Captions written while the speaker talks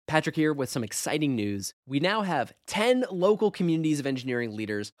Patrick here with some exciting news. We now have 10 local communities of engineering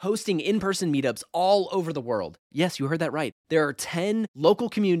leaders hosting in-person meetups all over the world. Yes, you heard that right. There are 10 local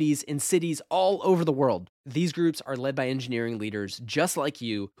communities in cities all over the world. These groups are led by engineering leaders just like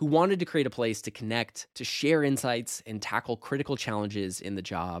you who wanted to create a place to connect, to share insights, and tackle critical challenges in the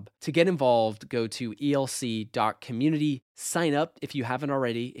job. To get involved, go to elc.community. Sign up if you haven't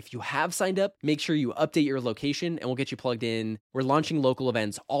already. If you have signed up, make sure you update your location and we'll get you plugged in. We're launching local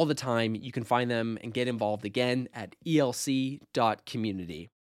events all the time. You can find them and get involved again at elc.community.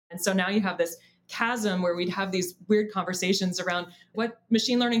 And so now you have this chasm where we'd have these weird conversations around what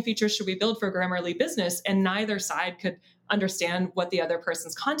machine learning features should we build for Grammarly Business, and neither side could understand what the other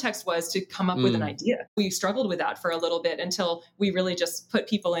person's context was to come up with an idea. We struggled with that for a little bit until we really just put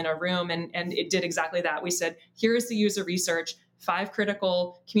people in a room and it did exactly that. We said, here's the user research, 5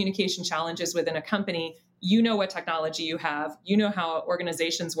 critical communication challenges within a company. You know what technology you have, you know how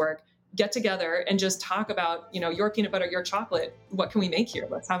organizations work. Get together and just talk about, your peanut butter, your chocolate. What can we make here?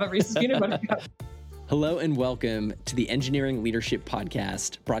 Let's have a Reese's peanut butter cup. Hello and welcome to the Engineering Leadership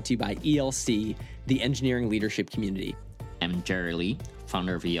Podcast, brought to you by ELC, the engineering leadership community. I'm Jerry Lee,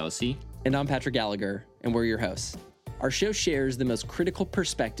 founder of ELC. And I'm Patrick Gallagher, and we're your hosts. Our show shares the most critical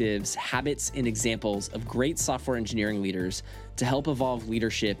perspectives, habits, and examples of great software engineering leaders to help evolve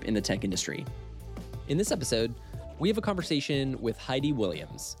leadership in the tech industry. In this episode, we have a conversation with Heidi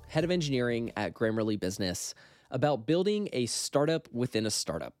Williams, head of engineering at Grammarly Business, about building a startup within a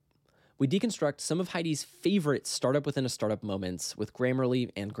startup. We deconstruct some of Heidi's favorite startup within a startup moments with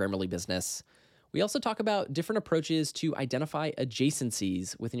Grammarly and Grammarly Business. We also talk about different approaches to identify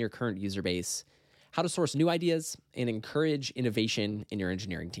adjacencies within your current user base, how to source new ideas, and encourage innovation in your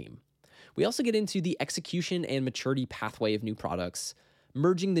engineering team. We also get into the execution and maturity pathway of new products,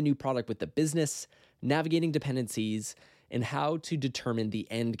 merging the new product with the business, navigating dependencies, and how to determine the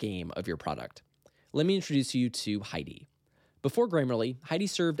end game of your product. Let me introduce you to Heidi. Before Grammarly, Heidi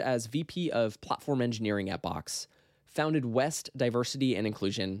served as VP of Platform Engineering at Box, founded West Diversity and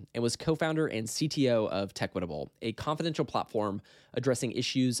Inclusion, and was co-founder and CTO of Techwitable, a confidential platform addressing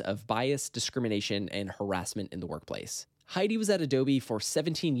issues of bias, discrimination, and harassment in the workplace. Heidi was at Adobe for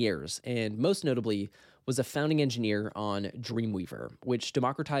 17 years, and most notably, was a founding engineer on Dreamweaver, which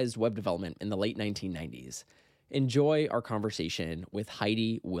democratized web development in the late 1990s. Enjoy our conversation with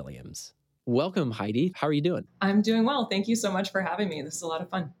Heidi Williams. Welcome, Heidi. How are you doing? I'm doing well. Thank you so much for having me. This is a lot of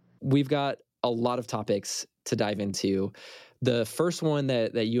fun. We've got a lot of topics to dive into. The first one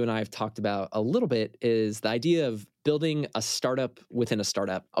that you and I have talked about a little bit is the idea of building a startup within a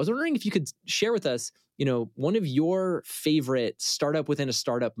startup. I was wondering if you could share with us, one of your favorite startup within a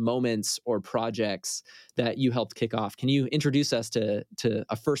startup moments or projects that you helped kick off. Can you introduce us to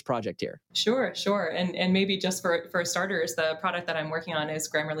a first project here? Sure. And maybe just for starters, the product that I'm working on is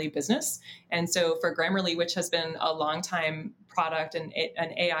Grammarly Business. And so for Grammarly, which has been a long time product and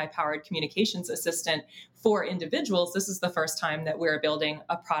an AI-powered communications assistant for individuals, this is the first time that we're building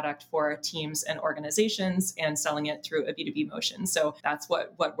a product for teams and organizations and selling it through a B2B motion. So that's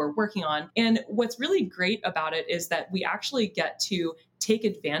what we're working on. And what's really great about it is that we actually get to take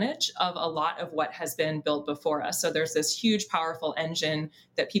advantage of a lot of what has been built before us. So there's this huge, powerful engine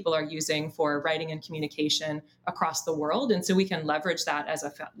that people are using for writing and communication across the world. And so we can leverage that as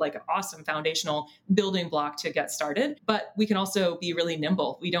an awesome foundational building block to get started. But we can also be really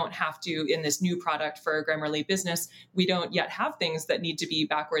nimble. We don't have to, in this new product for Grammarly Business, we don't yet have things that need to be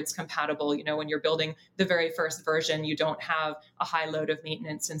backwards compatible. When you're building the very first version, you don't have a high load of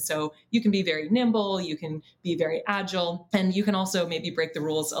maintenance. And so you can be very nimble, you can be very agile, and you can also maybe break the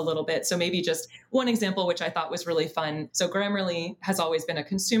rules a little bit. So maybe just one example, which I thought was really fun. So Grammarly has always been a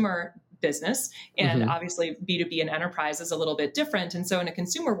consumer business, and obviously B2B and enterprise is a little bit different. And so in a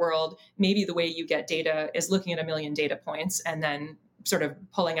consumer world, maybe the way you get data is looking at 1 million data points and then sort of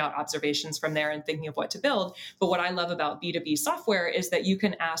pulling out observations from there and thinking of what to build. But what I love about B2B software is that you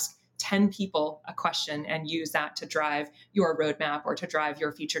can ask 10 people a question and use that to drive your roadmap or to drive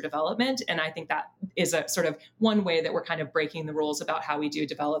your feature development. And I think that is a sort of one way that we're kind of breaking the rules about how we do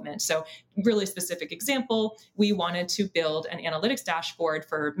development. So really specific example, we wanted to build an analytics dashboard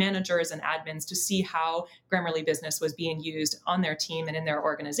for managers and admins to see how Grammarly Business was being used on their team and in their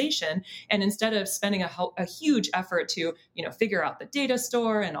organization. And instead of spending a huge effort to, figure out the data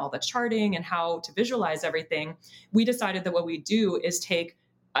store and all the charting and how to visualize everything, we decided that what we do is take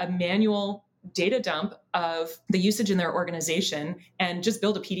a manual data dump of the usage in their organization and just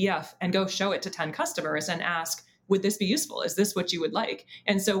build a PDF and go show it to 10 customers and ask, would this be useful? Is this what you would like?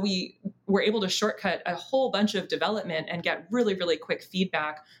 And so we were able to shortcut a whole bunch of development and get really, really quick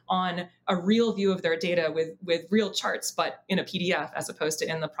feedback on a real view of their data with real charts, but in a PDF as opposed to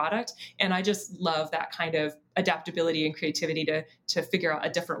in the product. And I just love that kind of adaptability and creativity to figure out a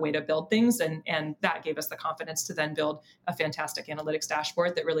different way to build things. And that gave us the confidence to then build a fantastic analytics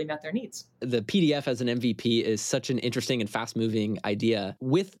dashboard that really met their needs. The PDF as an MVP is such an interesting and fast-moving idea.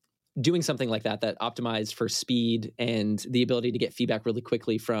 With doing something like that optimized for speed and the ability to get feedback really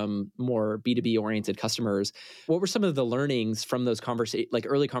quickly from more B2B oriented customers, what were some of the learnings from those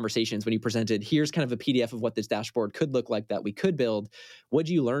early conversations when you presented, here's kind of a PDF of what this dashboard could look like that we could build? What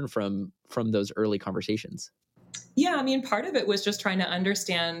did you learn from those early conversations? Yeah, I mean, part of it was just trying to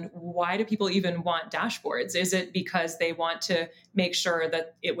understand, why do people even want dashboards? Is it because they want to make sure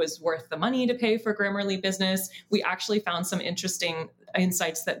that it was worth the money to pay for Grammarly Business? We actually found some interesting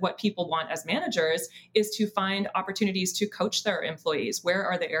insights that what people want as managers is to find opportunities to coach their employees. Where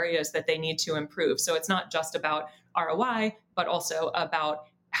are the areas that they need to improve? So it's not just about ROI, but also about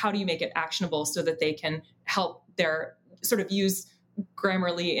how do you make it actionable so that they can help their sort of use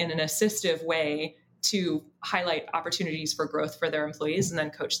Grammarly in an assistive way to highlight opportunities for growth for their employees and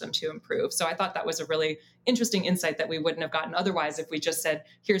then coach them to improve. So I thought that was a really interesting insight that we wouldn't have gotten otherwise if we just said,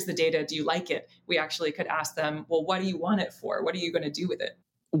 here's the data, do you like it? We actually could ask them, well, what do you want it for? What are you going to do with it?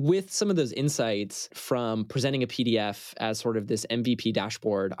 With some of those insights from presenting a PDF as sort of this MVP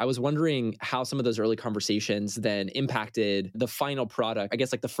dashboard, I was wondering how some of those early conversations then impacted the final product, I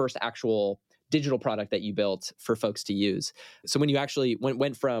guess like the first actual digital product that you built for folks to use. So when you actually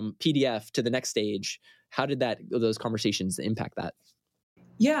went from PDF to the next stage, how did those conversations impact that?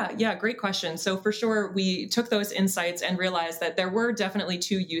 Yeah, great question. So for sure, we took those insights and realized that there were definitely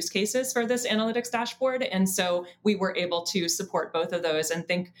two use cases for this analytics dashboard. And so we were able to support both of those and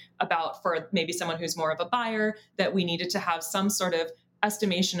think about, for maybe someone who's more of a buyer, that we needed to have some sort of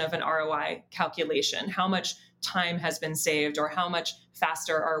estimation of an ROI calculation. How much time has been saved, or how much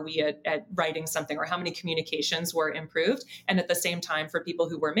faster are we at writing something, or how many communications were improved. And at the same time, for people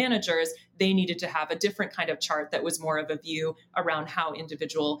who were managers, they needed to have a different kind of chart that was more of a view around how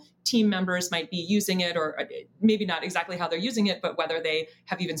individual team members might be using it, or maybe not exactly how they're using it, but whether they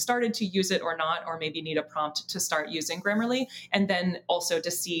have even started to use it or not, or maybe need a prompt to start using Grammarly. And then also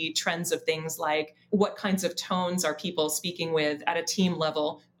to see trends of things like what kinds of tones are people speaking with at a team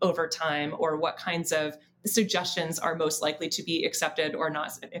level over time, or what kinds of suggestions are most likely to be accepted or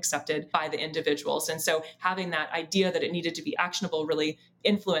not accepted by the individuals. And so having that idea that it needed to be actionable really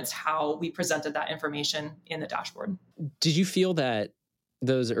influenced how we presented that information in the dashboard. Did you feel that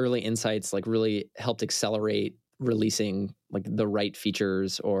those early insights like really helped accelerate releasing like the right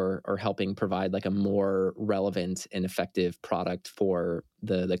features, or helping provide like a more relevant and effective product for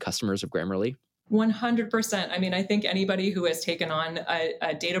the customers of Grammarly? 100%. I mean, I think anybody who has taken on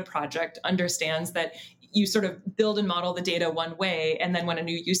a data project understands that you sort of build and model the data one way. And then when a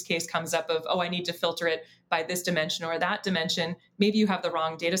new use case comes up of, I need to filter it by this dimension or that dimension, maybe you have the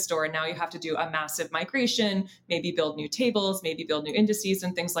wrong data store. And now you have to do a massive migration, maybe build new tables, maybe build new indices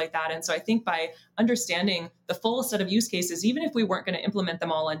and things like that. And so I think by understanding the full set of use cases, even if we weren't going to implement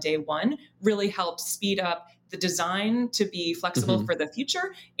them all on day one, really helped speed up the design to be flexible for the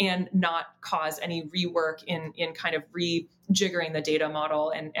future and not cause any rework in kind of rejiggering the data model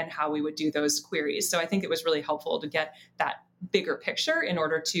and how we would do those queries. So I think it was really helpful to get that bigger picture in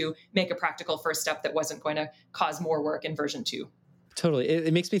order to make a practical first step that wasn't going to cause more work in version 2. Totally.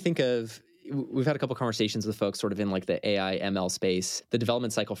 It makes me think of, we've had a couple conversations with folks sort of in like the AI ML space. The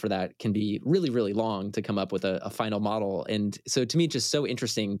development cycle for that can be really, really long to come up with a final model. And so to me, it's just so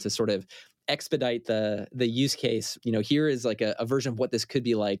interesting to sort of expedite the use case. Here is like a version of what this could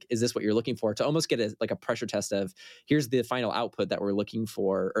be like. Is this what you're looking for? To almost get a pressure test of, here's the final output that we're looking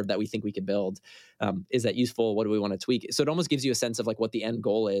for, or that we think we could build. Is that useful? What do we want to tweak? So it almost gives you a sense of like what the end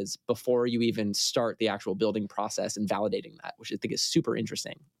goal is before you even start the actual building process and validating that, which I think is super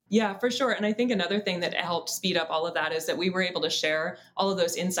interesting. Yeah, for sure. And I think another thing that helped speed up all of that is that we were able to share all of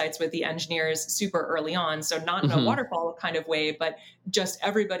those insights with the engineers super early on. So not in a waterfall kind of way, but just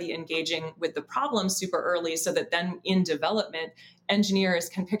everybody engaging with the problem super early, so that then in development, engineers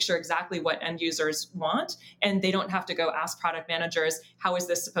can picture exactly what end users want, and they don't have to go ask product managers, how is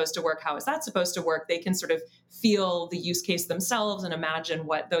this supposed to work? How is that supposed to work? They can sort of feel the use case themselves and imagine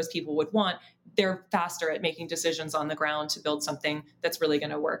what those people would want. They're faster at making decisions on the ground to build something that's really going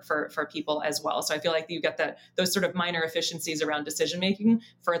to work for people as well. So I feel like you get those sort of minor efficiencies around decision making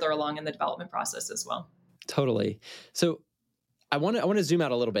further along in the development process as well. Totally. So I want to zoom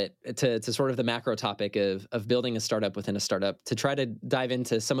out a little bit to sort of the macro topic of building a startup within a startup, to try to dive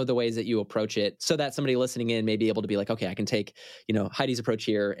into some of the ways that you approach it, so that somebody listening in may be able to be like, okay, I can take, Heidi's approach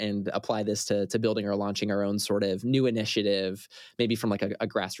here and apply this to building or launching our own sort of new initiative, maybe from like a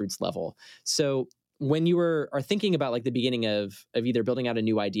grassroots level. So when you are thinking about like the beginning of either building out a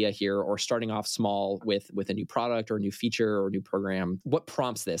new idea here or starting off small with a new product or a new feature or a new program, what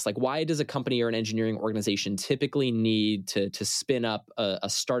prompts this? Like, why does a company or an engineering organization typically need to spin up a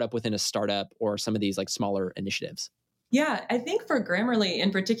startup within a startup, or some of these like smaller initiatives? Yeah, I think for Grammarly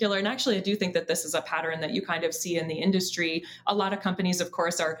in particular, and actually I do think that this is a pattern that you kind of see in the industry. A lot of companies, of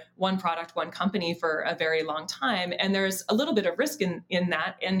course, are one product, one company for a very long time. And there's a little bit of risk in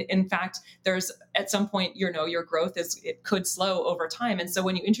that. And in fact, there's at some point, your growth it could slow over time. And so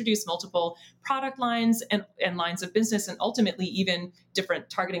when you introduce multiple product lines and lines of business, and ultimately even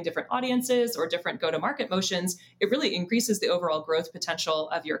targeting different audiences or different go-to-market motions, it really increases the overall growth potential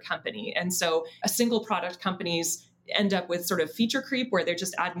of your company. And so a single product companies end up with sort of feature creep, where they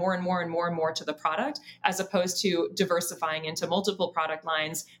just add more and more and more and more to the product, as opposed to diversifying into multiple product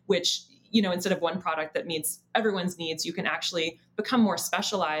lines, which, instead of one product that meets everyone's needs, you can actually become more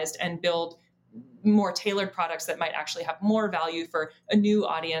specialized and build more tailored products that might actually have more value for a new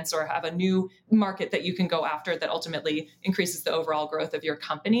audience or have a new market that you can go after, that ultimately increases the overall growth of your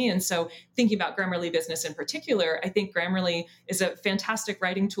company. And so thinking about Grammarly Business in particular, I think Grammarly is a fantastic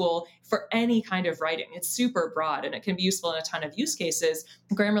writing tool for any kind of writing. It's super broad and it can be useful in a ton of use cases.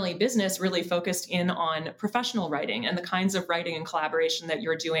 Grammarly Business really focused in on professional writing and the kinds of writing and collaboration that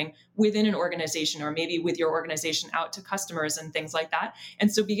you're doing within an organization, or maybe with your organization out to customers and things like that.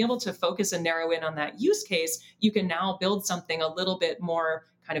 And so being able to focus and narrow in on that use case, you can now build something a little bit more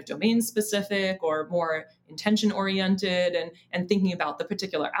kind of domain specific or more intention oriented, and thinking about the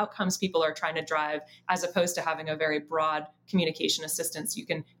particular outcomes people are trying to drive, as opposed to having a very broad communication assistance. You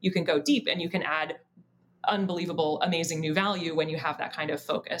can go deep and you can add unbelievable, amazing new value when you have that kind of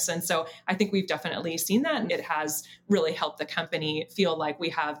focus. And so I think we've definitely seen that, and it has really helped the company feel like we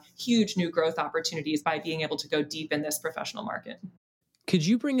have huge new growth opportunities by being able to go deep in this professional market. Could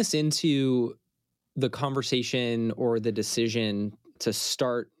you bring us into the conversation or the decision to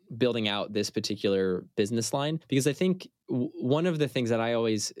start building out this particular business line? Because I think one of the things that I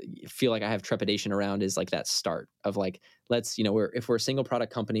always feel like I have trepidation around is like that start of like, if we're a single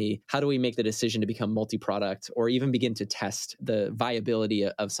product company, how do we make the decision to become multi-product, or even begin to test the viability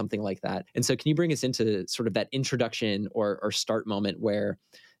of something like that? And so can you bring us into sort of that introduction or start moment where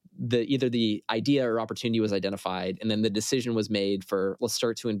either the idea or opportunity was identified, and then the decision was made for, let's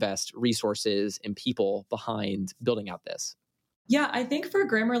start to invest resources and people behind building out this? Yeah, I think for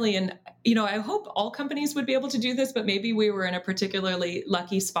Grammarly, and I hope all companies would be able to do this, but maybe we were in a particularly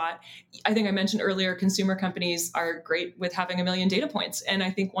lucky spot. I think I mentioned earlier, consumer companies are great with having a million data points. And I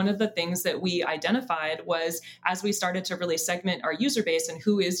think one of the things that we identified was, as we started to really segment our user base and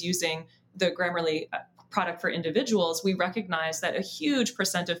who is using the Grammarly product for individuals, we recognized that a huge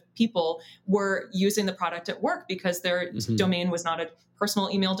percent of people were using the product at work because their domain was not a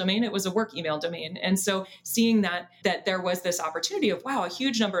personal email domain, it was a work email domain. And so seeing that there was this opportunity of, wow, a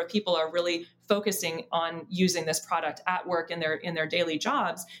huge number of people are really focusing on using this product at work in their daily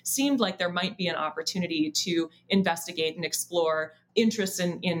jobs, seemed like there might be an opportunity to investigate and explore interests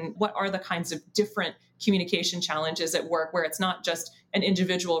in what are the kinds of different communication challenges at work, where it's not just an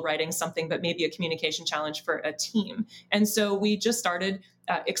individual writing something, but maybe a communication challenge for a team. And so we just started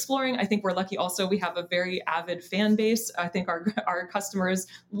exploring. I think we're lucky also, we have a very avid fan base. I think our customers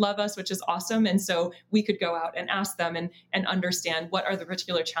love us, which is awesome. And so we could go out and ask them and understand what are the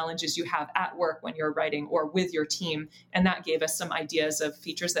particular challenges you have at work when you're writing or with your team. And that gave us some ideas of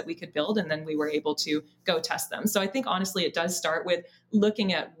features that we could build. And then we were able to go test them. So I think honestly, it does start with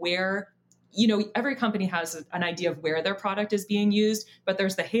looking at where, every company has an idea of where their product is being used, but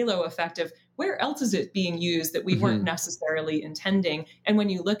there's the halo effect of where else is it being used that we weren't necessarily intending. And when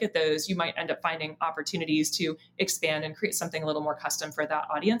you look at those, you might end up finding opportunities to expand and create something a little more custom for that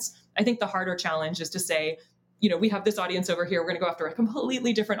audience. I think the harder challenge is to say, we have this audience over here, we're going to go after a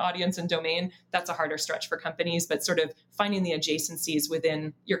completely different audience and domain. That's a harder stretch for companies, but sort of finding the adjacencies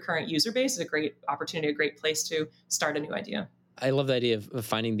within your current user base is a great opportunity, a great place to start a new idea. I love the idea of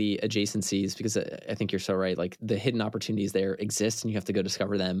finding the adjacencies, because I think you're so right. Like, the hidden opportunities there exist and you have to go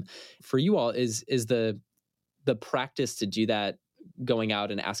discover them. For you all, is the practice to do that going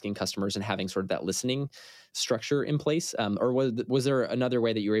out and asking customers and having sort of that listening structure in place? Or was there another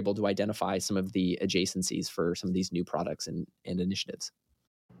way that you were able to identify some of the adjacencies for some of these new products and initiatives?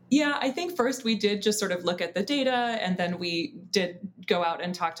 Yeah, I think first we did just sort of look at the data, and then we did go out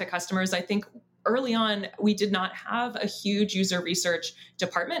and talk to customers. I think early on, we did not have a huge user research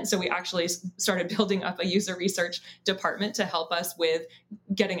department. So we actually started building up a user research department to help us with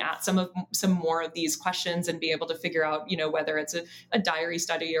getting at some more of these questions and be able to figure out, whether it's a diary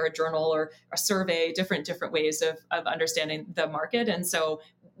study or a journal or a survey, different ways of understanding the market. And so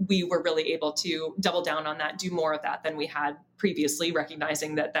we were really able to double down on that, do more of that than we had previously,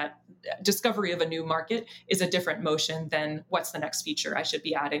 recognizing that discovery of a new market is a different motion than what's the next feature I should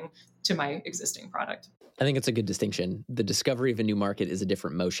be adding to my existing product. I think it's a good distinction. The discovery of a new market is a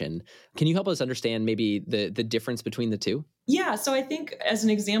different motion. Can you help us understand maybe the difference between the two? Yeah. So I think as an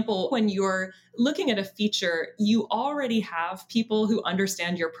example, when you're looking at a feature, you already have people who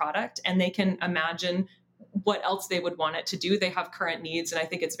understand your product and they can imagine what else they would want it to do. They have current needs, and I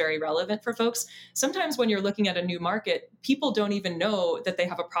think it's very relevant for folks. Sometimes when you're looking at a new market, people don't even know that they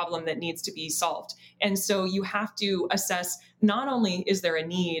have a problem that needs to be solved. And so you have to assess not only is there a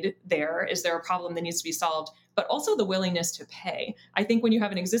need there, is there a problem that needs to be solved, but also the willingness to pay. I think when you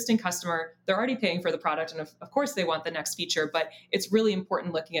have an existing customer, they're already paying for the product, and of course they want the next feature, but it's really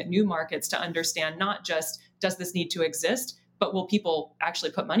important looking at new markets to understand not just does this need to exist, but will people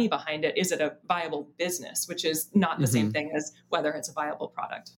actually put money behind it? Is it a viable business, which is not the same thing as whether it's a viable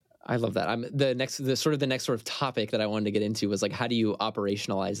product. I love that. The next sort of topic that I wanted to get into was like, how do you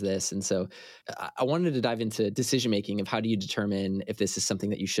operationalize this? And so I wanted to dive into decision making of how do you determine if this is something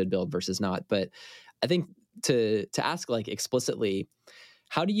that you should build versus not. But I think to ask like explicitly,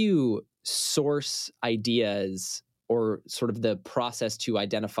 how do you source ideas or sort of the process to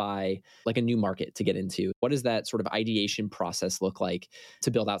identify like a new market to get into? What does that sort of ideation process look like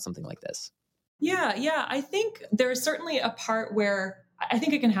to build out something like this? Yeah. I think there's certainly a part where I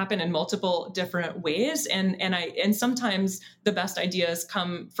think it can happen in multiple different ways. And sometimes the best ideas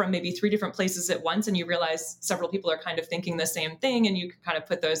come from maybe 3 different places at once, and you realize several people are kind of thinking the same thing, and you can kind of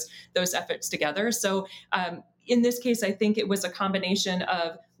put those efforts together. So in this case, I think it was a combination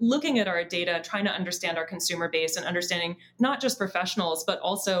of looking at our data, trying to understand our consumer base and understanding not just professionals, but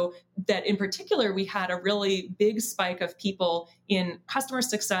also that in particular, we had a really big spike of people in customer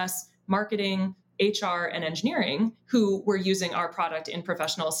success, marketing, HR, and engineering who were using our product in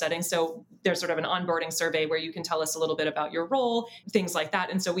professional settings. So there's sort of an onboarding survey where you can tell us a little bit about your role, things like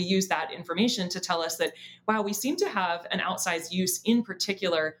that. And so we use that information to tell us that, wow, we seem to have an outsized use in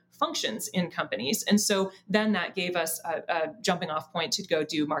particular functions in companies. And so then that gave us a jumping off point to go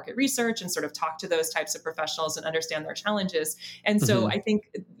do market research and sort of talk to those types of professionals and understand their challenges. And so I think,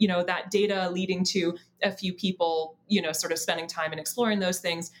 that data leading to a few people, sort of spending time and exploring those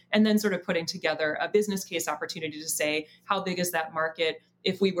things, and then sort of putting together a business case opportunity to say, how big is that market?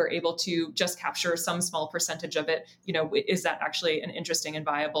 If we were able to just capture some small percentage of it, is that actually an interesting and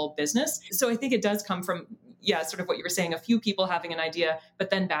viable business? So I think it does come from, sort of what you were saying, a few people having an idea, but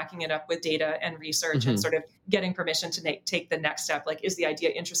then backing it up with data and research and sort of getting permission to take the next step. Like, is the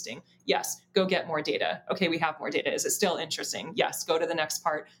idea interesting? Yes. Go get more data. Okay, we have more data. Is it still interesting? Yes. Go to the next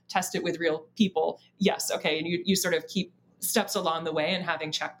part, test it with real people. Yes. Okay. And you sort of keep steps along the way and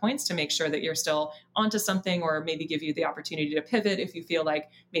having checkpoints to make sure that you're still onto something, or maybe give you the opportunity to pivot if you feel like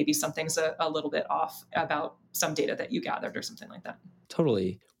maybe something's a little bit off about some data that you gathered or something like that.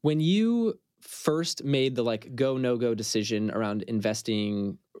 Totally. When you first made the like go, no go decision around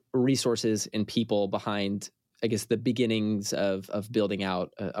investing resources and people behind, I guess, the beginnings of building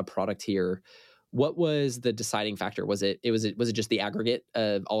out a product here, what was the deciding factor? Was it just the aggregate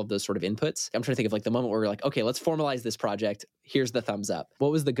of all of those sort of inputs? I'm trying to think of like the moment where we're like, okay, let's formalize this project. Here's the thumbs up.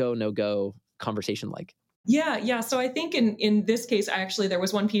 What was the go, no go conversation like? Yeah. So I think in this case, there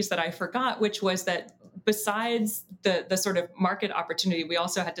was one piece that I forgot, which was that besides the sort of market opportunity, we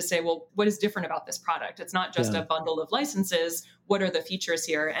also had to say, well, what is different about this product? It's not just a bundle of licenses. What are the features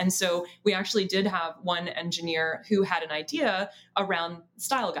here? And so we actually did have one engineer who had an idea around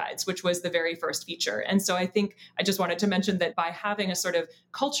style guides, which was the very first feature. And so I think I just wanted to mention that by having a sort of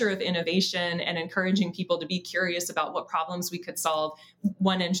culture of innovation and encouraging people to be curious about what problems we could solve,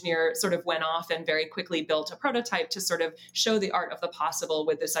 one engineer sort of went off and very quickly built a prototype to sort of show the art of the possible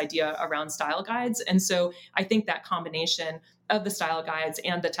with this idea around style guides. And so I think that combination of the style guides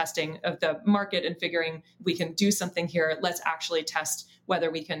and the testing of the market and figuring we can do something here, let's actually test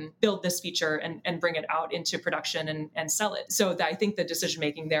whether we can build this feature and bring it out into production and sell it. So I think the decision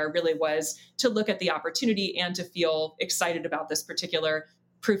making there really was to look at the opportunity and to feel excited about this particular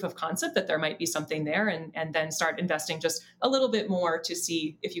proof of concept, that there might be something there, and then start investing just a little bit more to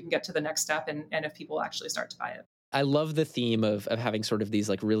see if you can get to the next step and if people actually start to buy it. I love the theme of having sort of these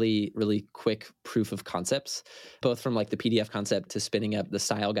like really, really quick proof of concepts, both from like the PDF concept to spinning up the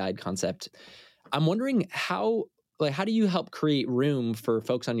style guide concept. I'm wondering how Like, how do you help create room for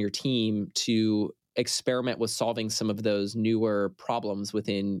folks on your team to experiment with solving some of those newer problems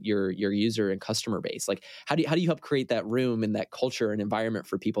within your user and customer base? Like, how do you help create that room and that culture and environment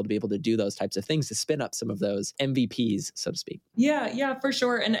for people to be able to do those types of things, to spin up some of those MVPs, so to speak? Yeah, for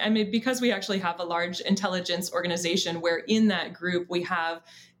sure. And I mean, because we actually have a large intelligence organization where in that group we have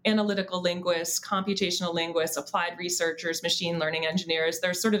analytical linguists, computational linguists, applied researchers, machine learning engineers,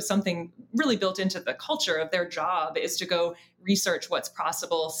 there's sort of something really built into the culture of their job is to go research what's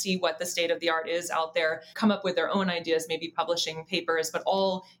possible, see what the state of the art is out there, come up with their own ideas, maybe publishing papers, but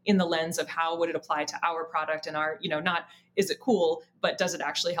all in the lens of how would it apply to our product and our, not is it cool, but does it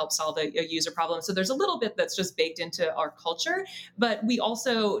actually help solve a user problem? So there's a little bit that's just baked into our culture, but we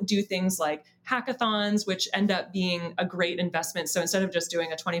also do things like hackathons, which end up being a great investment. So instead of just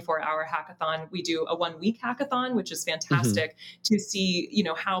doing a 24-hour hackathon, we do a 1-week hackathon, which is fantastic to see,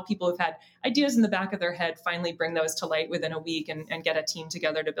 how people have had ideas in the back of their head, finally bring those to light within a week and get a team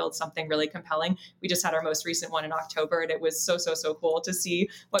together to build something really compelling. We just had our most recent one in October, and it was so cool to see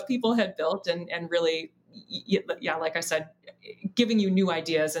what people had built and really, yeah, like I said, giving you new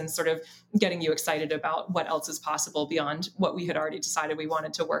ideas and sort of getting you excited about what else is possible beyond what we had already decided we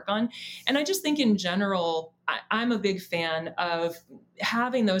wanted to work on. And I just think in general, I'm a big fan of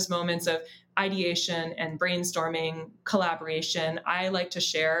having those moments of ideation and brainstorming, collaboration. I like to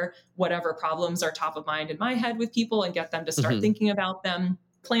share whatever problems are top of mind in my head with people and get them to start thinking about them,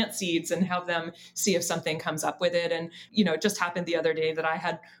 plant seeds and have them see if something comes up with it. And, it just happened the other day that I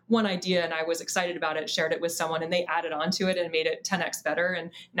had one idea and I was excited about it, shared it with someone, and they added on to it and made it 10x better.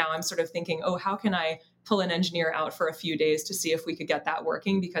 And now I'm sort of thinking, how can I pull an engineer out for a few days to see if we could get that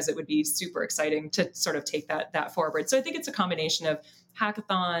working? Because it would be super exciting to sort of take that forward. So I think it's a combination of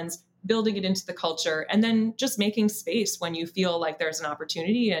hackathons, building it into the culture, and then just making space when you feel like there's an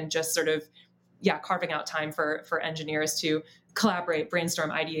opportunity and just sort of, carving out time for engineers to collaborate,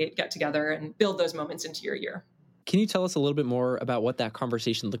 brainstorm, ideate, get together, and build those moments into your year. Can you tell us a little bit more about what that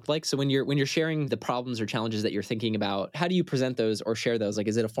conversation looked like? So when you're sharing the problems or challenges that you're thinking about, how do you present those or share those? Like,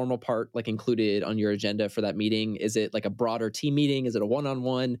 is it a formal part like included on your agenda for that meeting? Is it like a broader team meeting? Is it a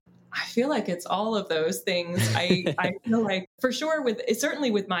one-on-one? I feel like it's all of those things. I feel like for sure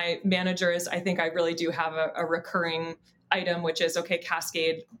certainly with my managers, I think I really do have a recurring item, which is,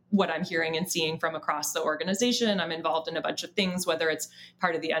 cascade what I'm hearing and seeing from across the organization. I'm involved in a bunch of things, whether it's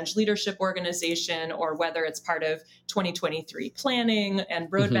part of the Eng leadership organization or whether it's part of 2023 planning and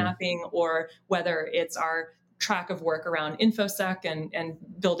road mapping, or whether it's our track of work around InfoSec and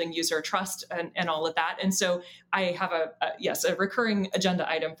building user trust and all of that. And so I have a recurring agenda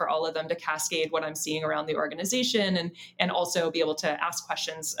item for all of them to cascade what I'm seeing around the organization and also be able to ask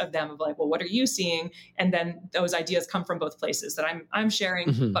questions of them of like, well, what are you seeing? And then those ideas come from both places that I'm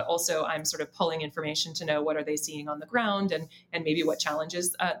sharing, but also I'm sort of pulling information to know what are they seeing on the ground and maybe what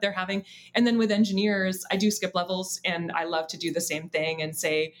challenges they're having. And then with engineers, I do skip levels and I love to do the same thing and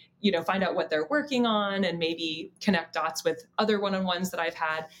say, find out what they're working on and maybe connect dots with other one-on-ones that I've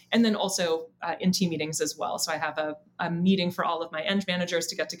had. And then also in team meetings as well. So I have a meeting for all of my eng managers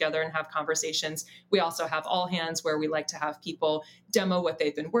to get together and have conversations. We also have all hands where we like to have people demo what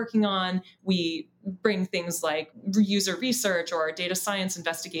they've been working on. We bring things like user research or data science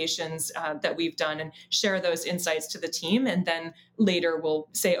investigations that we've done and share those insights to the team. And then later we'll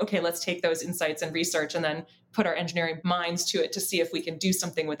say, okay, let's take those insights and research and then put our engineering minds to it to see if we can do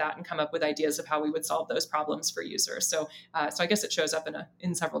something with that and come up with ideas of how we would solve those problems for users. So I guess it shows up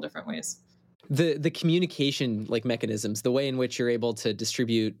in several different ways. The communication like mechanisms, the way in which you're able to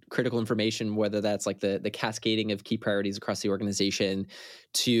distribute critical information, whether that's like the cascading of key priorities across the organization,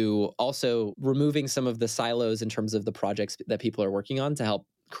 to also removing some of the silos in terms of the projects that people are working on to help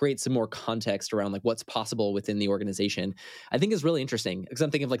create some more context around like what's possible within the organization, I think is really interesting, because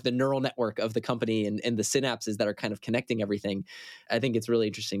I'm thinking of like the neural network of the company and the synapses that are kind of connecting everything. I think it's really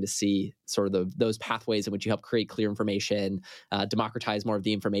interesting to see sort of those pathways in which you help create clear information, democratize more of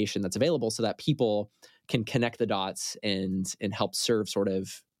the information that's available so that people can connect the dots and help serve sort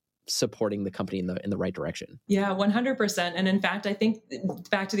of supporting the company in the right direction. Yeah, 100%. And in fact, I think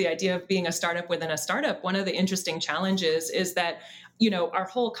back to the idea of being a startup within a startup, one of the interesting challenges is that, our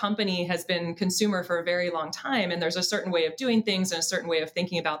whole company has been consumer for a very long time. And there's a certain way of doing things and a certain way of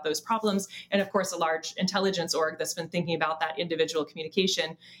thinking about those problems. And of course, a large intelligence org that's been thinking about that individual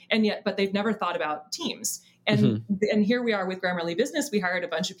communication. But they've never thought about teams. And here we are with Grammarly Business. We hired a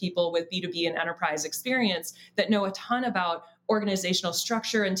bunch of people with B2B and enterprise experience that know a ton about organizational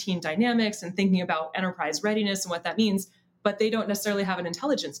structure and team dynamics and thinking about enterprise readiness and what that means, but they don't necessarily have an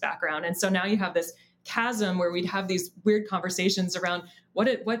intelligence background. And so now you have this chasm where we'd have these weird conversations around what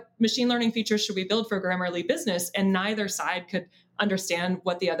machine learning features should we build for Grammarly Business, and neither side could understand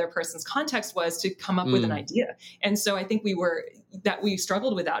what the other person's context was to come up with an idea. And so I think we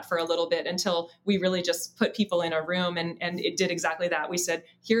struggled with that for a little bit until we really just put people in a room, and it did exactly that. We said,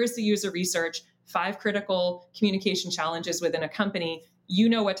 here is the user research, 5 critical communication challenges within a company. You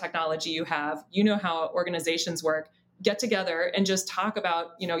know what technology you have, you know how organizations work. Get together and just talk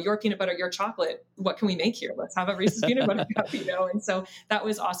about, your peanut butter, your chocolate. What can we make here? Let's have a Reese's peanut butter cup, And so that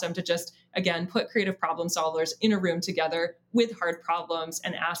was awesome to just, again, put creative problem solvers in a room together with hard problems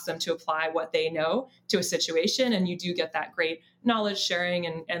and ask them to apply what they know to a situation. And you do get that great knowledge sharing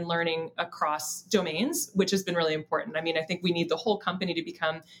and learning across domains, which has been really important. I mean, I think we need the whole company to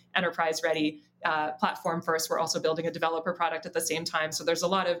become enterprise ready. Platform first. We're also building a developer product at the same time. So there's a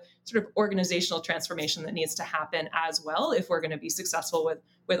lot of sort of organizational transformation that needs to happen as well if we're going to be successful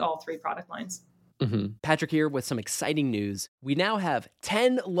with all 3 product lines. Patrick here with some exciting news. We now have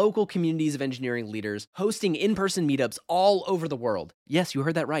 10 local communities of engineering leaders hosting in-person meetups all over the world. Yes, you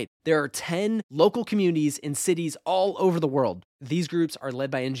heard that right. There are 10 local communities in cities all over the world. These groups are led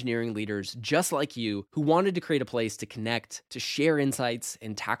by engineering leaders just like you who wanted to create a place to connect, to share insights,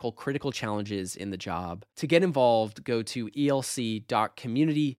 and tackle critical challenges in the job. To get involved, go to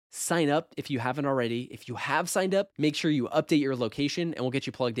elc.community. Sign up if you haven't already. If you have signed up, make sure you update your location and we'll get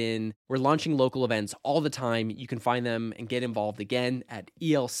you plugged in. We're launching local events all the time. You can find them and get involved again at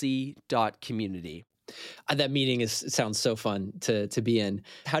elc.community. That meeting sounds so fun to be in.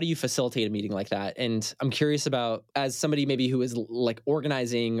 How do you facilitate a meeting like that? And I'm curious about, as somebody maybe who is like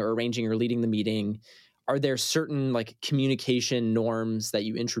organizing or arranging or leading the meeting, are there certain like communication norms that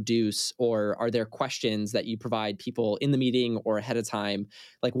you introduce, or are there questions that you provide people in the meeting or ahead of time?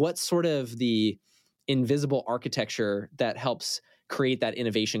 Like, what's sort of the invisible architecture that helps create that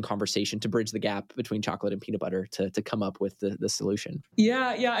innovation conversation to bridge the gap between chocolate and peanut butter to come up with the solution?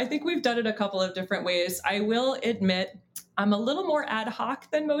 Yeah. I think we've done it a couple of different ways. I will admit I'm a little more ad hoc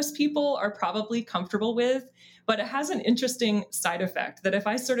than most people are probably comfortable with, but it has an interesting side effect that if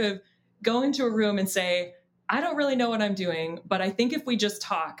I sort of go into a room and say, I don't really know what I'm doing, but I think if we just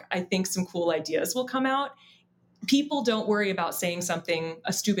talk, I think some cool ideas will come out. People don't worry about saying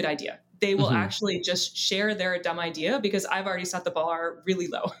a stupid idea. They will actually just share their dumb idea because I've already set the bar really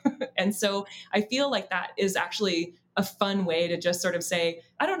low. And so I feel like that is actually a fun way to just sort of say,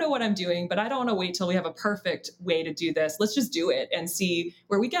 I don't know what I'm doing, but I don't want to wait till we have a perfect way to do this. Let's just do it and see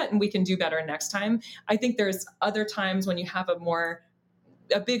where we get, and we can do better next time. I think there's other times when you have a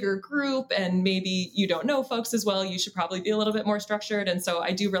bigger group and maybe you don't know folks as well, you should probably be a little bit more structured. And so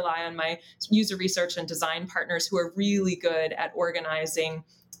I do rely on my user research and design partners who are really good at organizing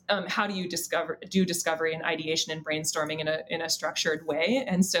how do you do discovery and ideation and brainstorming in a structured way.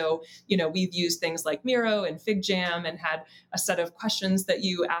 And so, we've used things like Miro and FigJam and had a set of questions that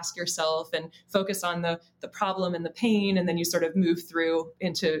you ask yourself and focus on the problem and the pain, and then you sort of move through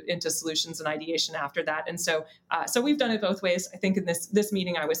into solutions and ideation after that. And so we've done it both ways. I think in this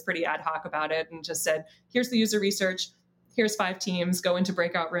meeting, I was pretty ad hoc about it and just said, here's the user research, here's 5 teams, go into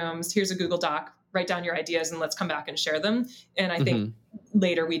breakout rooms, here's a Google Doc, write down your ideas and let's come back and share them. And I think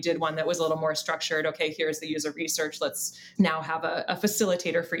later we did one that was a little more structured. Okay, here's the user research. Let's now have a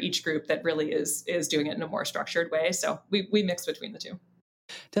facilitator for each group that really is doing it in a more structured way. So we mix between the two.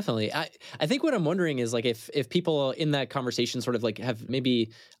 Definitely. I think what I'm wondering is like if people in that conversation sort of like have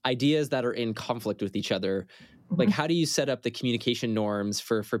maybe ideas that are in conflict with each other, like how do you set up the communication norms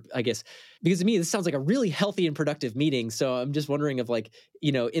for I guess, because to me this sounds like a really healthy and productive meeting. So I'm just wondering if like,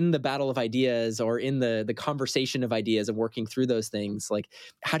 in the battle of ideas or in the conversation of ideas and working through those things, like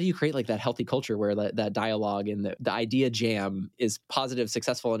how do you create like that healthy culture where that dialogue and the idea jam is positive,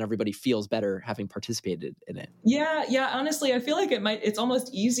 successful, and everybody feels better having participated in it? Yeah. Honestly, I feel like it's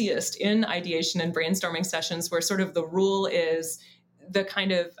almost easiest in ideation and brainstorming sessions where sort of the rule is the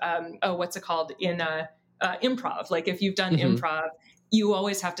kind of, what's it called in improv. Like if you've done improv, you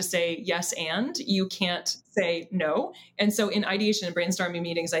always have to say yes and you can't say no. And so in ideation and brainstorming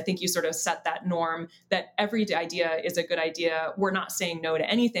meetings, I think you sort of set that norm that every idea is a good idea. We're not saying no to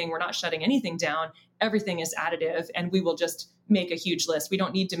anything. We're not shutting anything down. Everything is additive, and we will just make a huge list. We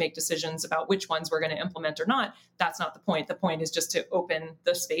don't need to make decisions about which ones we're going to implement or not. That's not the point. The point is just to open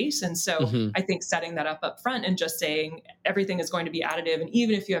the space. And so I think setting that up front and just saying everything is going to be additive. And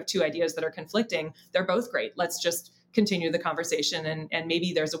even if you have 2 ideas that are conflicting, they're both great. Let's just continue the conversation. And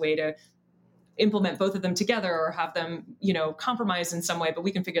maybe there's a way to implement both of them together or have them, compromise in some way, but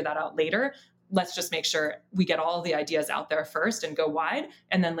we can figure that out later. Let's just make sure we get all the ideas out there first and go wide.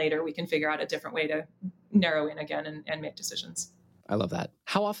 And then later we can figure out a different way to narrow in again and make decisions. I love that.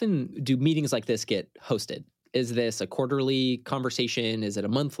 How often do meetings like this get hosted? Is this a quarterly conversation? Is it a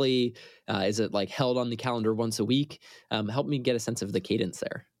monthly? Is it like held on the calendar once a week? Help me get a sense of the cadence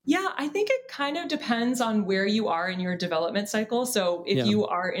there. Yeah, I think it kind of depends on where you are in your development cycle. So if you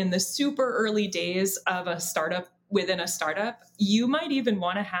are in the super early days of a startup within a startup, you might even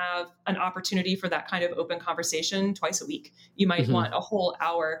want to have an opportunity for that kind of open conversation twice a week. You might want a whole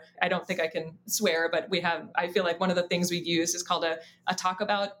hour. I don't think I can swear, but I feel like one of the things we've used is called a talk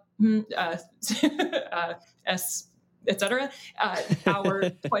about et cetera, hour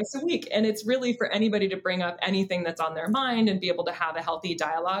twice a week. And it's really for anybody to bring up anything that's on their mind and be able to have a healthy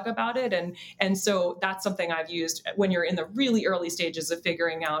dialogue about it. And so that's something I've used when you're in the really early stages of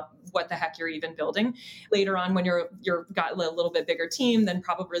figuring out what the heck you're even building. Later on, when you're got a little bit bigger team, then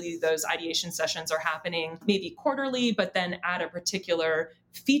probably those ideation sessions are happening maybe quarterly, but then at a particular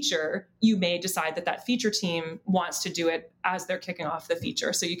feature, you may decide that feature team wants to do it as they're kicking off the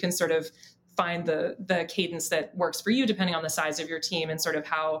feature. So you can sort of find the cadence that works for you depending on the size of your team and sort of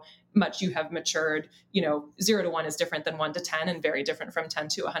how much you have matured. 0 to 1 is different than 1 to 10 and very different from 10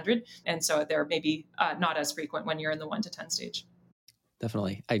 to 100. And so they're maybe not as frequent when you're in the 1 to 10 stage.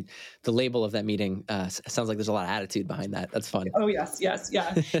 Definitely. The label of that meeting sounds like there's a lot of attitude behind that. That's fun. Oh, yes.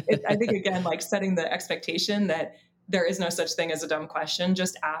 Yeah. I think, again, like setting the expectation that there is no such thing as a dumb question.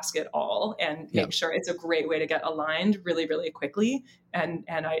 Just ask it all and make sure it's a great way to get aligned really, really quickly. And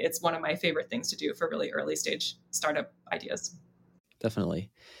it's one of my favorite things to do for really early stage startup ideas.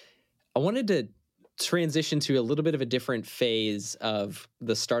 Definitely. I wanted to transition to a little bit of a different phase of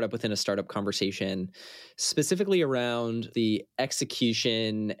the startup within a startup conversation, specifically around the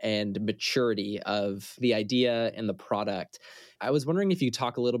execution and maturity of the idea and the product. I was wondering if you could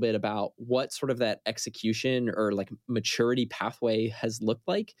talk a little bit about what sort of that execution or like maturity pathway has looked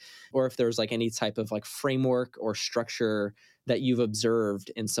like, or if there's like any type of like framework or structure that you've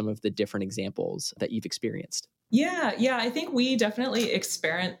observed in some of the different examples that you've experienced. Yeah. I think we definitely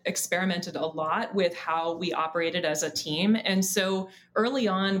experimented a lot with how we operated as a team. And so early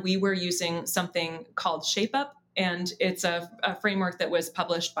on, we were using something called ShapeUp. And it's a framework that was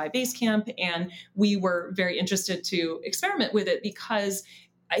published by Basecamp. And we were very interested to experiment with it because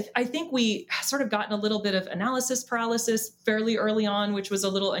I think we sort of gotten a little bit of analysis paralysis fairly early on, which was a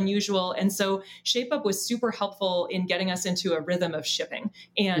little unusual. And so ShapeUp was super helpful in getting us into a rhythm of shipping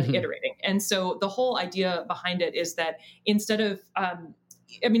and iterating. And so the whole idea behind it is that instead of,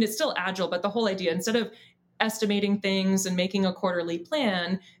 it's still agile, but the whole idea, instead of estimating things and making a quarterly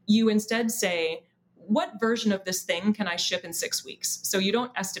plan, you instead say, what version of this thing can I ship in 6 weeks? So you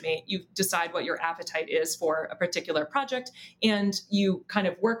don't estimate, you decide what your appetite is for a particular project, and you kind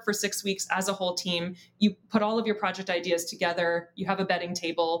of work for 6 weeks as a whole team. You put all of your project ideas together, you have a betting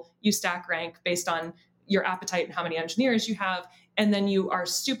table, you stack rank based on your appetite and how many engineers you have, and then you are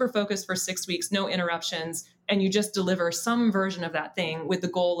super focused for 6 weeks, no interruptions, and you just deliver some version of that thing with the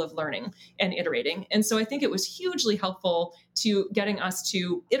goal of learning and iterating. And so I think it was hugely helpful to getting us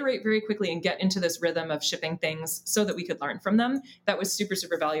to iterate very quickly and get into this rhythm of shipping things so that we could learn from them. That was super,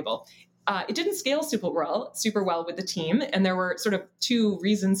 super valuable. It didn't scale super well with the team. And there were sort of 2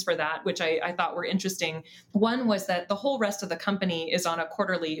 reasons for that, which I thought were interesting. One was that the whole rest of the company is on a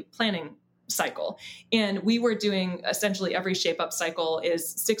quarterly planning cycle. And we were doing essentially every ShapeUp cycle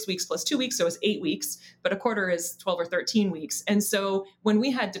is 6 weeks plus 2 weeks. So it's 8 weeks, but a quarter is 12 or 13 weeks. And so when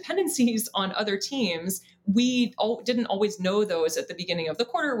we had dependencies on other teams, we didn't always know those at the beginning of the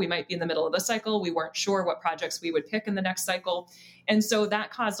quarter. We might be in the middle of the cycle. We weren't sure what projects we would pick in the next cycle. And so that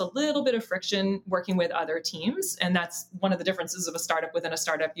caused a little bit of friction working with other teams. And that's one of the differences of a startup. Within a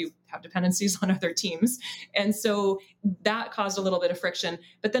startup, you have dependencies on other teams. And so that caused a little bit of friction.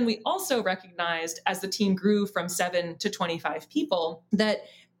 But then we also recognized as the team grew from 7 to 25 people that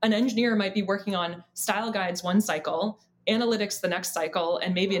an engineer might be working on style guides one cycle, analytics the next cycle,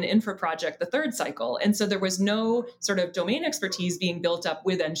 and maybe an infra project the third cycle. And so there was no sort of domain expertise being built up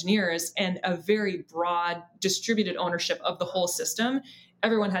with engineers and a very broad distributed ownership of the whole system.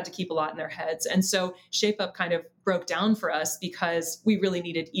 Everyone had to keep a lot in their heads. And so ShapeUp kind of broke down for us because we really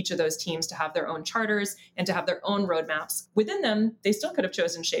needed each of those teams to have their own charters and to have their own roadmaps. Within them, they still could have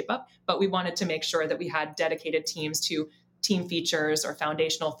chosen ShapeUp, but we wanted to make sure that we had dedicated teams to team features or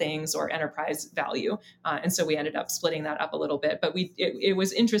foundational things or enterprise value. And so we ended up splitting that up a little bit. But it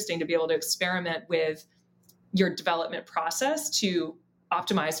was interesting to be able to experiment with your development process to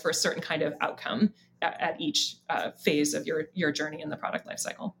optimize for a certain kind of outcome at each phase of your journey in the product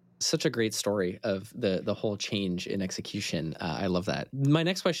lifecycle. Such a great story of the whole change in execution. I love that. My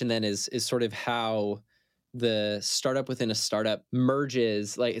next question then is sort of how the startup within a startup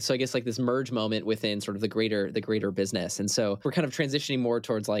merges, like, so I guess like this merge moment within sort of the greater business. And so we're kind of transitioning more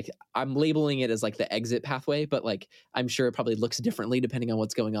towards, like, I'm labeling it as like the exit pathway, but like I'm sure it probably looks differently depending on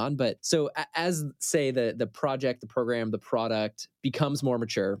what's going on. But so as say the project, the program, the product becomes more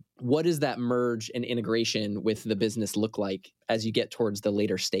mature, what does that merge and integration with the business look like as you get towards the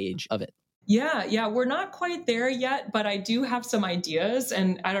later stage of it? Yeah, we're not quite there yet, but I do have some ideas,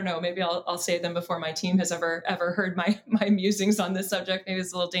 and I don't know, maybe I'll say them before my team has ever heard my musings on this subject. Maybe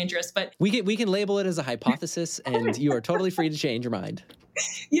it's a little dangerous, but we can label it as a hypothesis, and you are totally free to change your mind.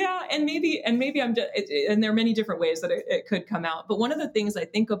 Yeah, and maybe I'm just, and there are many different ways that it could come out. But one of the things I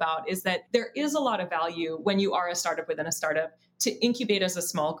think about is that there is a lot of value when you are a startup within a startup to incubate as a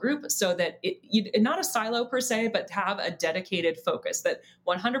small group, so that not a silo per se, but to have a dedicated focus that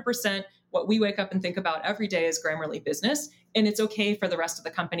 100% what we wake up and think about every day is Grammarly business. And it's okay for the rest of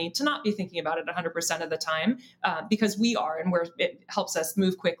the company to not be thinking about it 100% of the time, because we are, and it helps us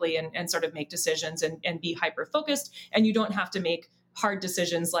move quickly and sort of make decisions and be hyper focused. And you don't have to make hard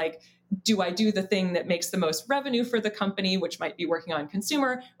decisions like, do I do the thing that makes the most revenue for the company, which might be working on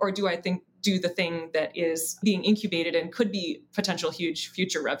consumer, or do I do the thing that is being incubated and could be potential huge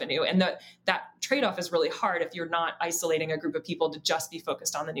future revenue? And that trade-off is really hard if you're not isolating a group of people to just be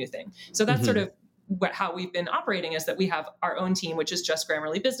focused on the new thing. So that's sort of how we've been operating, is that we have our own team, which is just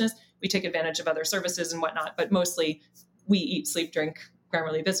Grammarly business. We take advantage of other services and whatnot, but mostly we eat, sleep, drink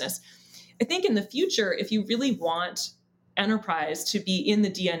Grammarly business. I think in the future, if you really want enterprise to be in the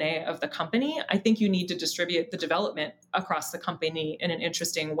DNA of the company, I think you need to distribute the development across the company in an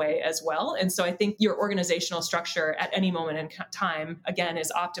interesting way as well. And so I think your organizational structure at any moment in time, again, is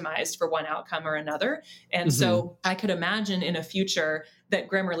optimized for one outcome or another. And so I could imagine in a future that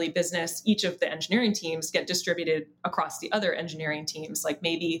Grammarly business, each of the engineering teams get distributed across the other engineering teams. Like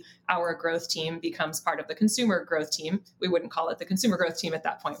maybe our growth team becomes part of the consumer growth team. We wouldn't call it the consumer growth team at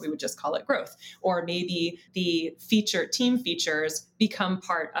that point. We would just call it growth. Or maybe the team features become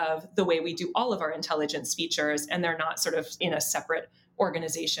part of the way we do all of our intelligence features, and they're not sort of in a separate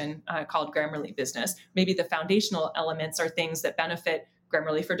organization called Grammarly business. Maybe the foundational elements are things that benefit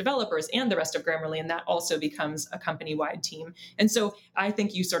Grammarly for developers and the rest of Grammarly, and that also becomes a company-wide team. And so I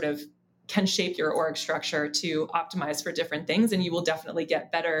think you sort of can shape your org structure to optimize for different things, and you will definitely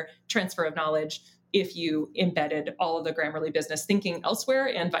get better transfer of knowledge if you embedded all of the Grammarly business thinking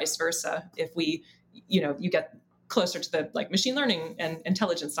elsewhere, and vice versa. If you get closer to the like machine learning and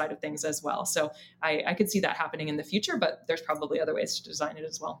intelligence side of things as well. So I could see that happening in the future, but there's probably other ways to design it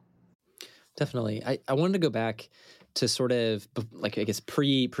as well. Definitely. I wanted to go back to sort of like, I guess,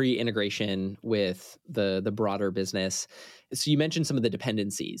 pre-integration with the broader business. So you mentioned some of the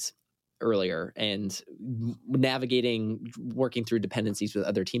dependencies earlier and working through dependencies with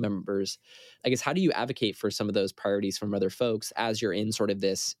other team members. I guess, how do you advocate for some of those priorities from other folks as you're in sort of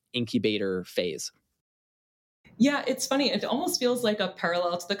this incubator phase? Yeah, it's funny. It almost feels like a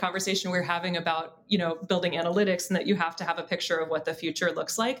parallel to the conversation we're having about, building analytics, and that you have to have a picture of what the future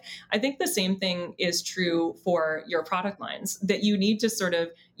looks like. I think the same thing is true for your product lines, that you need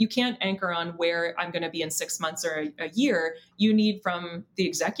to you can't anchor on where I'm going to be in 6 months or a year. You need from the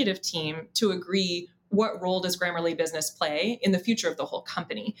executive team to agree, what role does Grammarly business play in the future of the whole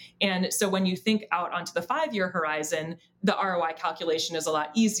company? And so when you think out onto the 5-year horizon, the ROI calculation is a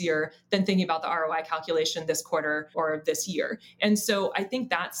lot easier than thinking about the ROI calculation this quarter or this year. And so I think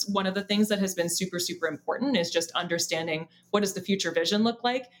that's one of the things that has been super, super important, is just understanding what does the future vision look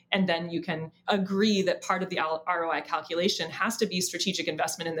like? And then you can agree that part of the ROI calculation has to be strategic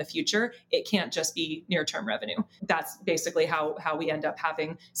investment in the future. It can't just be near-term revenue. That's basically how we end up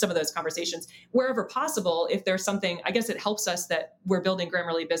having some of those conversations. Wherever possible, if there's something, I guess it helps us that we're building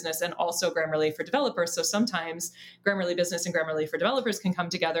Grammarly business and also Grammarly for developers. So sometimes Grammarly business and Grammarly for developers can come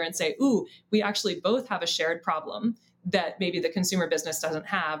together and say, ooh, we actually both have a shared problem that maybe the consumer business doesn't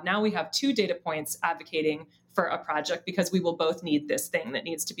have. Now we have 2 data points advocating for a project because we will both need this thing that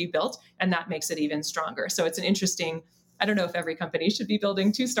needs to be built. And that makes it even stronger. So it's an interesting, I don't know if every company should be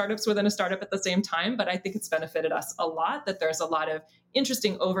building 2 startups within a startup at the same time, but I think it's benefited us a lot that there's a lot of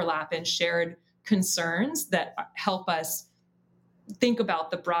interesting overlap and shared concerns that help us think about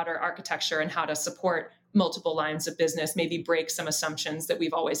the broader architecture and how to support multiple lines of business, maybe break some assumptions that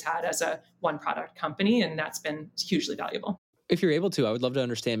we've always had as a one product company. And that's been hugely valuable. If you're able to, I would love to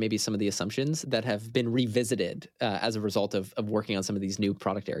understand maybe some of the assumptions that have been revisited as a result of working on some of these new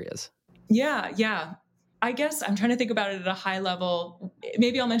product areas. Yeah. I guess I'm trying to think about it at a high level.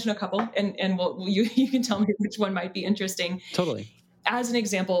 Maybe I'll mention a couple and you can tell me which one might be interesting. Totally. As an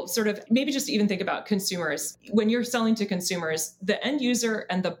example, sort of maybe just even think about consumers. When you're selling to consumers, the end user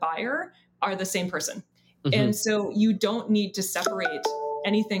and the buyer are the same person. And so you don't need to separate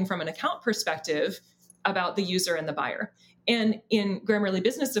anything from an account perspective about the user and the buyer. And in Grammarly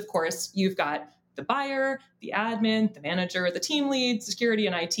Business, of course, you've got the buyer, the admin, the manager, the team lead, security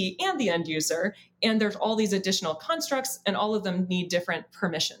and IT, and the end user. And there's all these additional constructs, and all of them need different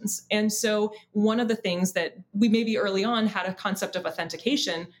permissions. And so one of the things that we maybe early on had a concept of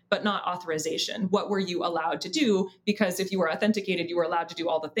authentication, but not authorization. What were you allowed to do? Because if you were authenticated, you were allowed to do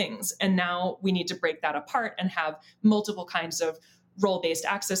all the things. And now we need to break that apart and have multiple kinds of role-based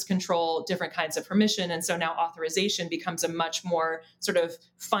access control, different kinds of permission. And so now authorization becomes a much more sort of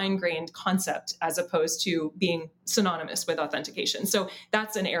fine-grained concept as opposed to being synonymous with authentication. So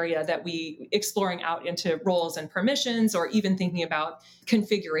that's an area that we exploring out into roles and permissions, or even thinking about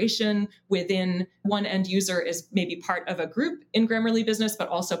configuration within one end user is maybe part of a group in Grammarly Business, but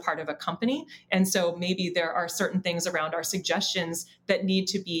also part of a company. And so maybe there are certain things around our suggestions that need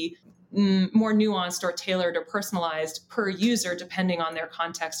to be more nuanced or tailored or personalized per user, depending on their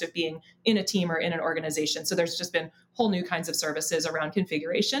context of being in a team or in an organization. So there's just been whole new kinds of services around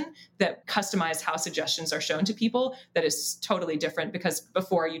configuration that customize how suggestions are shown to people that is totally different, because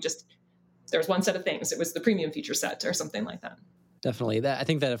before there's one set of things. It was the premium feature set or something like that. Definitely. I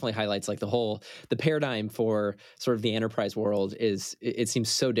think that definitely highlights like the paradigm for sort of the enterprise world is, it seems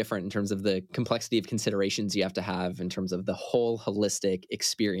so different in terms of the complexity of considerations you have to have in terms of the whole holistic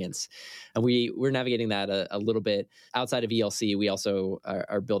experience. And we're navigating that a little bit outside of ELC. We also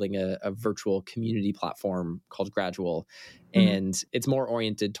are building a virtual community platform called Gradual. And it's more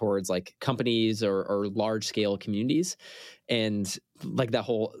oriented towards like companies or large scale communities. And like that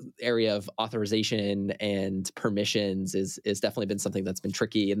whole area of authorization and permissions is definitely been something that's been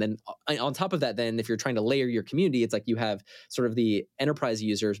tricky. And then on top of that, then if you're trying to layer your community, it's like you have sort of the enterprise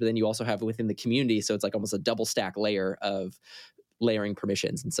users, but then you also have within the community. So it's like almost a double stack layer of layering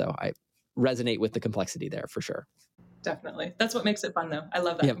permissions. And so I resonate with the complexity there for sure. Definitely. That's what makes it fun though. I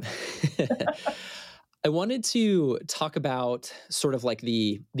love that. Yep. I wanted to talk about sort of like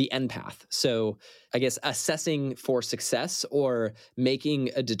the end path. So I guess assessing for success or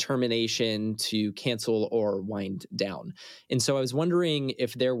making a determination to cancel or wind down. And so I was wondering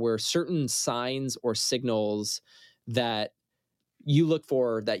if there were certain signs or signals that you look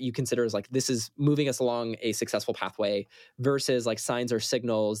for that you consider as like, this is moving us along a successful pathway, versus like signs or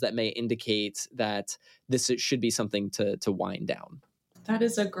signals that may indicate that this should be something to wind down. That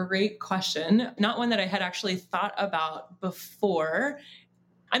is a great question. Not one that I had actually thought about before.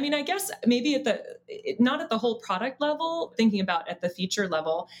 I mean, I guess maybe not at the whole product level, thinking about at the feature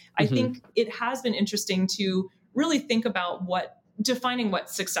level, I think it has been interesting to really think about defining what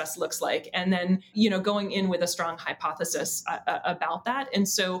success looks like, and then, going in with a strong hypothesis about that. And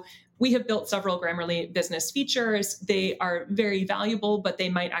so we have built several Grammarly Business features. They are very valuable, but they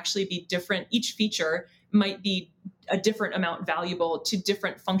might actually be different. Each feature might be a different amount valuable to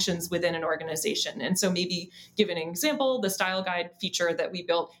different functions within an organization. And so maybe give an example, the style guide feature that we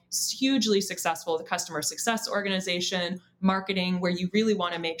built is hugely successful, the customer success organization, marketing, where you really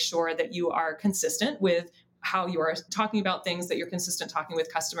want to make sure that you are consistent with how you are talking about things, that you're consistent talking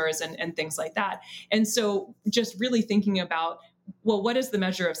with customers and things like that. And so just really thinking about, well, what is the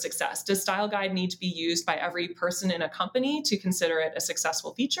measure of success? Does Style Guide need to be used by every person in a company to consider it a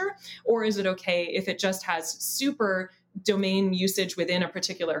successful feature? Or is it okay if it just has super domain usage within a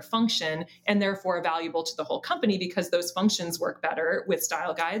particular function and therefore valuable to the whole company because those functions work better with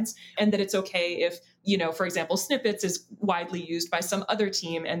style guides? And that it's okay if, for example, snippets is widely used by some other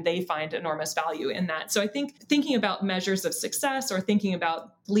team and they find enormous value in that. So I think thinking about measures of success or thinking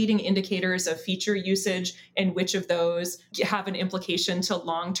about leading indicators of feature usage and which of those have an implication to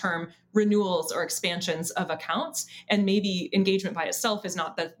long-term renewals or expansions of accounts, and maybe engagement by itself is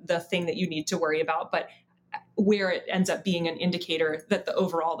not the thing that you need to worry about, but where it ends up being an indicator that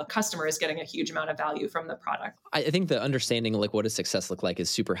the customer is getting a huge amount of value from the product. I think the understanding like what does success look like is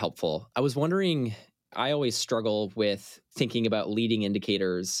super helpful. I was wondering, I always struggle with thinking about leading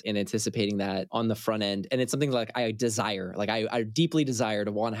indicators and anticipating that on the front end. And it's something like I desire, like I deeply desire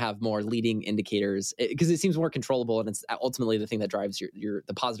to want to have more leading indicators because it seems more controllable and it's ultimately the thing that drives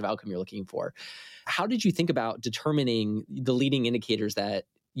the positive outcome you're looking for. How did you think about determining the leading indicators that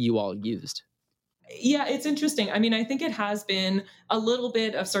you all used? Yeah, it's interesting. I mean, I think it has been a little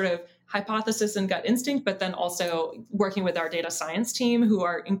bit of sort of hypothesis and gut instinct, but then also working with our data science team who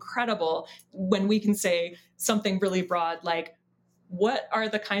are incredible when we can say something really broad like, what are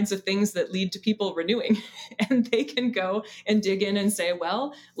the kinds of things that lead to people renewing? And they can go and dig in and say,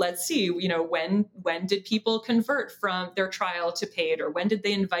 well, let's see, when did people convert from their trial to paid, or when did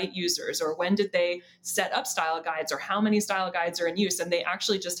they invite users, or when did they set up style guides, or how many style guides are in use? And they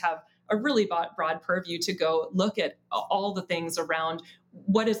actually just have a really broad purview to go look at all the things around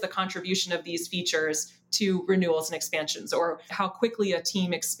what is the contribution of these features to renewals and expansions, or how quickly a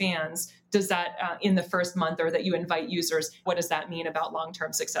team expands. Does that in the first month, or that you invite users, what does that mean about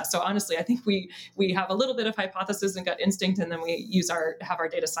long-term success? So honestly, I think we have a little bit of hypothesis and gut instinct, and then we have our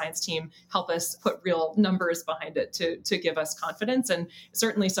data science team help us put real numbers behind it to give us confidence. And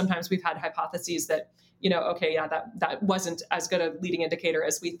certainly sometimes we've had hypotheses that, okay, yeah, that wasn't as good a leading indicator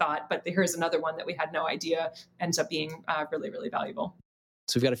as we thought, but here's another one that we had no idea ends up being really, really valuable.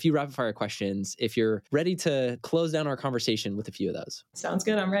 So we've got a few rapid fire questions. If you're ready to close down our conversation with a few of those. Sounds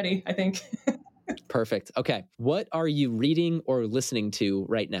good. I'm ready, I think. Perfect. Okay. What are you reading or listening to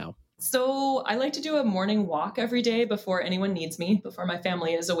right now? So I like to do a morning walk every day before anyone needs me, before my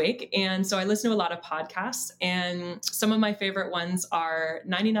family is awake. And so I listen to a lot of podcasts, and some of my favorite ones are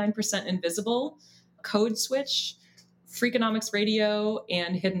 99% Invisible, Code Switch, Freakonomics Radio,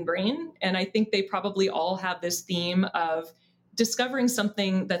 and Hidden Brain. And I think they probably all have this theme of discovering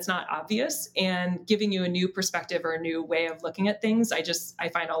something that's not obvious and giving you a new perspective or a new way of looking at things. I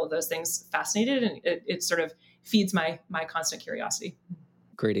find all of those things fascinating, and it sort of feeds my constant curiosity.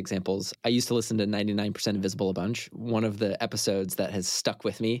 Great examples. I used to listen to 99% Invisible a bunch. One of the episodes that has stuck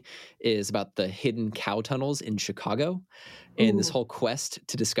with me is about the hidden cow tunnels in Chicago and this whole quest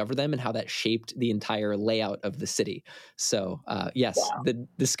to discover them and how that shaped the entire layout of the city. So yes, wow. The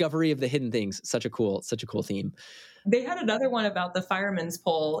discovery of the hidden things, such a cool theme. They had another one about the fireman's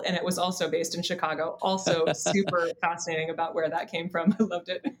pole, and it was also based in Chicago. Also super fascinating about where that came from. I loved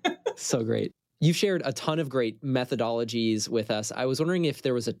it. So great. You've shared a ton of great methodologies with us. I was wondering if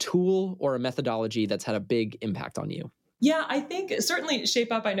there was a tool or a methodology that's had a big impact on you. Yeah, I think certainly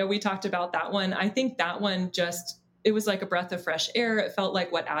Shape Up. I know we talked about that one. I think that one it was like a breath of fresh air. It felt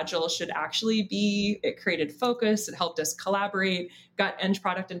like what Agile should actually be. It created focus. It helped us collaborate, got end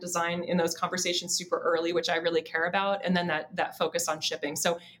product and design in those conversations super early, which I really care about. And then that focus on shipping.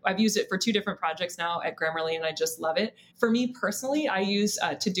 So I've used it for 2 different projects now at Grammarly, and I just love it. For me personally, I use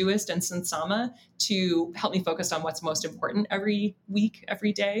Todoist and Sansama to help me focus on what's most important every week,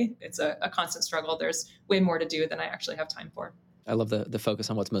 every day. It's a constant struggle. There's way more to do than I actually have time for. I love the focus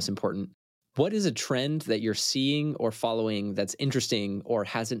on what's most important. What is a trend that you're seeing or following that's interesting or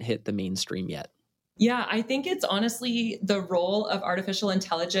hasn't hit the mainstream yet? Yeah, I think it's honestly the role of artificial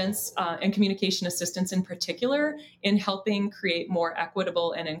intelligence and communication assistants in particular in helping create more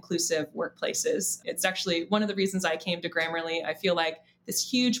equitable and inclusive workplaces. It's actually one of the reasons I came to Grammarly. I feel like this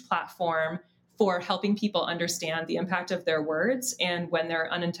huge platform for helping people understand the impact of their words and when they're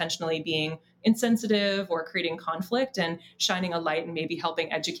unintentionally being insensitive or creating conflict, and shining a light and maybe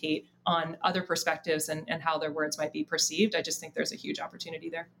helping educate on other perspectives and how their words might be perceived. I just think there's a huge opportunity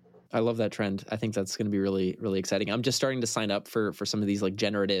there. I love that trend. I think that's going to be really, really exciting. I'm just starting to sign up for some of these like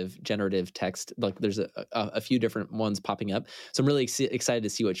generative text. Like there's a few different ones popping up. So I'm really excited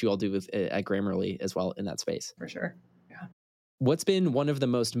to see what you all do at Grammarly as well in that space. For sure. What's been one of the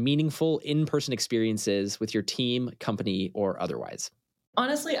most meaningful in-person experiences with your team, company, or otherwise?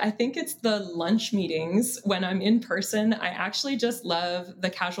 Honestly, I think it's the lunch meetings when I'm in person. I actually just love the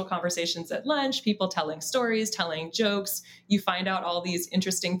casual conversations at lunch, people telling stories, telling jokes. You find out all these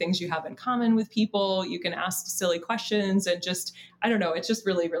interesting things you have in common with people. You can ask silly questions and I don't know, it's just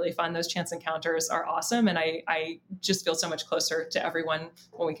really, really fun. Those chance encounters are awesome. And I just feel so much closer to everyone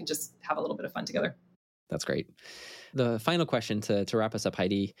when we can just have a little bit of fun together. That's great. The final question to wrap us up,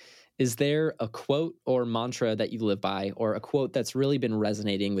 Heidi, is there a quote or mantra that you live by, or a quote that's really been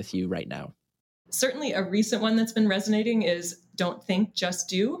resonating with you right now? Certainly a recent one that's been resonating is don't think, just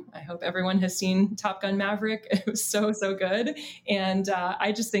do. I hope everyone has seen Top Gun Maverick. It was so, so good. And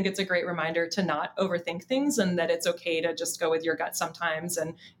I just think it's a great reminder to not overthink things, and that it's okay to just go with your gut sometimes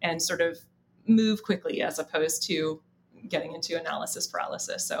and sort of move quickly as opposed to getting into analysis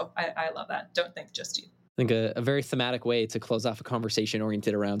paralysis. So I love that. Don't think, just do. I think a very thematic way to close off a conversation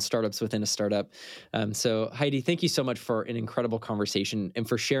oriented around startups within a startup. So Heidi, thank you so much for an incredible conversation and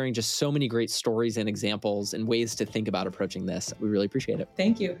for sharing just so many great stories and examples and ways to think about approaching this. We really appreciate it.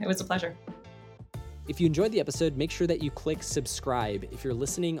 Thank you. It was a pleasure. If you enjoyed the episode, make sure that you click subscribe if you're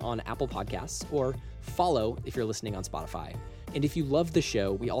listening on Apple Podcasts, or follow if you're listening on Spotify. And if you love the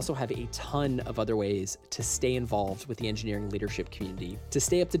show, we also have a ton of other ways to stay involved with the engineering leadership community. To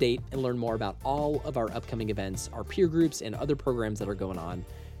stay up to date and learn more about all of our upcoming events, our peer groups, and other programs that are going on,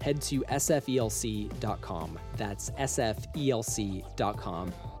 head to sfelc.com. That's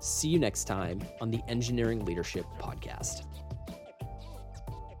sfelc.com. See you next time on the Engineering Leadership Podcast.